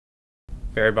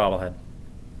Barry Bobblehead.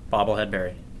 Bobblehead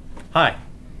Barry. Hi.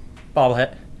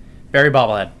 Bobblehead. Barry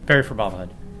Bobblehead. Barry for Bobblehead.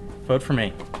 Vote for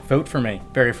me. Vote for me.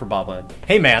 Barry for Bobblehead.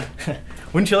 Hey man,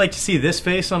 wouldn't you like to see this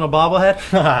face on a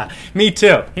bobblehead? Me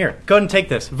too. Here, go ahead and take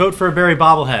this. Vote for a Barry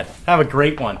Bobblehead. Have a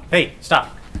great one. Hey,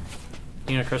 stop.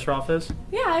 You know who Chris Rolfe is?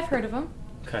 Yeah, I've heard of him.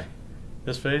 Okay.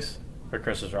 This face or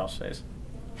Chris Rolfe's face?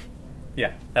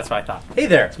 Yeah, that's what I thought. Hey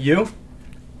there, you. Why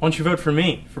don't you vote for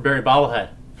me, for Barry Bobblehead?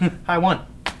 I won.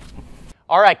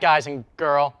 All right, guys and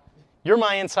girl, you're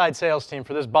my inside sales team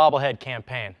for this bobblehead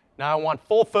campaign. Now I want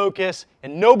full focus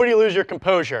and nobody lose your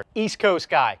composure. East Coast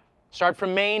guy. Start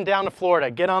from Maine down to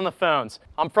Florida. Get on the phones.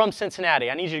 I'm from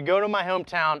Cincinnati. I need you to go to my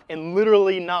hometown and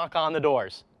literally knock on the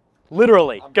doors.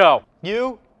 Literally. Go.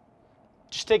 You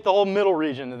just take the whole middle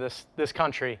region of this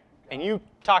country and you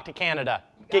talk to Canada.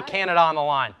 Get Canada on the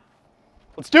line.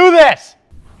 Let's do this!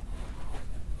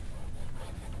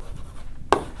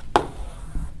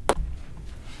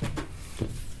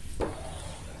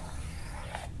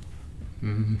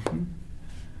 Mm-hmm.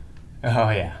 Oh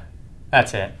yeah,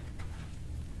 that's it.